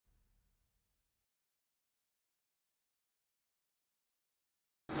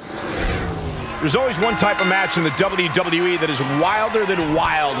There's always one type of match in the WWE that is wilder than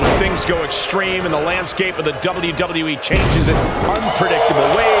wild when things go extreme and the landscape of the WWE changes in unpredictable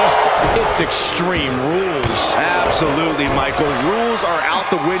ways. It's Extreme Rules. Absolutely, Michael. Rules are out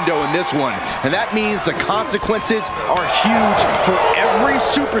the window in this one, and that means the consequences are huge for every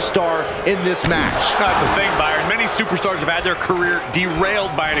superstar in this match. That's the thing, Byron. Many superstars have had their career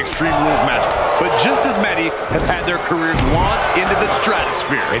derailed by an Extreme Rules match, but just as many have had their careers launched into the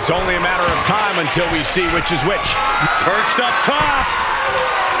stratosphere. It's only a matter of time until we see which is which. Perched up top.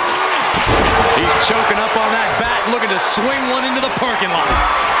 He's choking up on that bat, looking to swing one into the parking lot.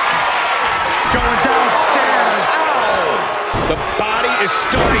 Going downstairs. Ow! The body is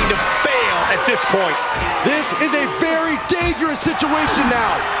starting to fail at this point. This is a very dangerous situation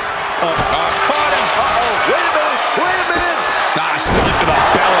now. Caught him. Uh-oh. Wait a minute. Stunned to the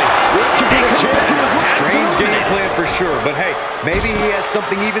belly. This could be the chance he was looking for. Strange game plan for sure, but hey, maybe he has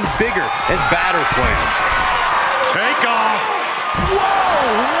something even bigger and badder planned. Take off.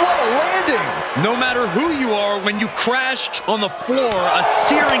 Whoa, what a landing. No matter who you are, when you crashed on the floor, a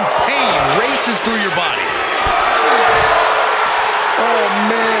searing pain races through your body. Oh,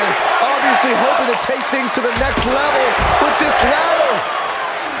 man. Obviously hoping to take things to the next level with this ladder.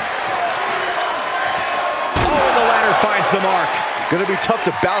 Oh, and the ladder finds the mark. Gonna be tough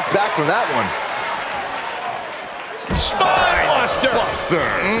to bounce back from that one. Spine buster.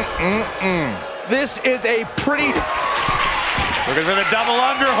 This is a pretty... Looking for the double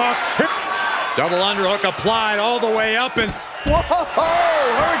underhook. Double underhook applied all the way up and... Whoa!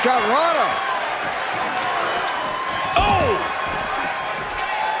 Hurricane Rana! Oh!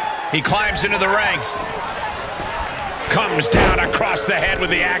 He climbs into the ring. Comes down across the head with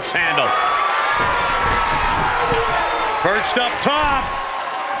the axe handle. Perched up top.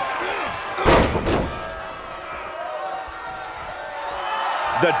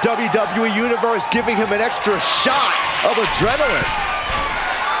 The WWE Universe giving him an extra shot of adrenaline.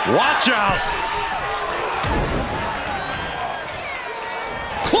 Watch out.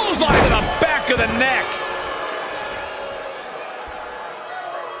 Clothesline to the back of the neck.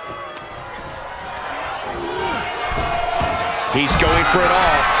 He's going for it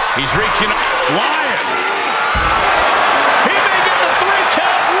all. He's reaching, flying. He may get the 3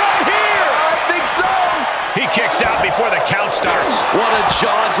 count right here. I think so. He kicks out before the count starts. What a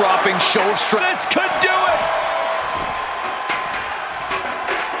jaw-dropping show of strength. This could do it.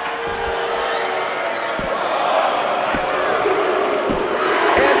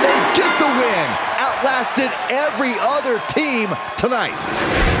 And they get the win. Outlasted every other team tonight.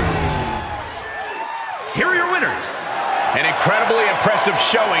 Here are your winners. An incredibly impressive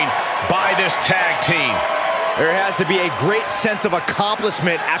showing by this tag team. There has to be a great sense of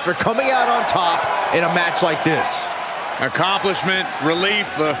accomplishment after coming out on top in a match like this. Accomplishment, relief,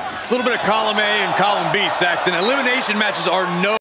 a little bit of column A and column B, Saxton. Elimination matches are no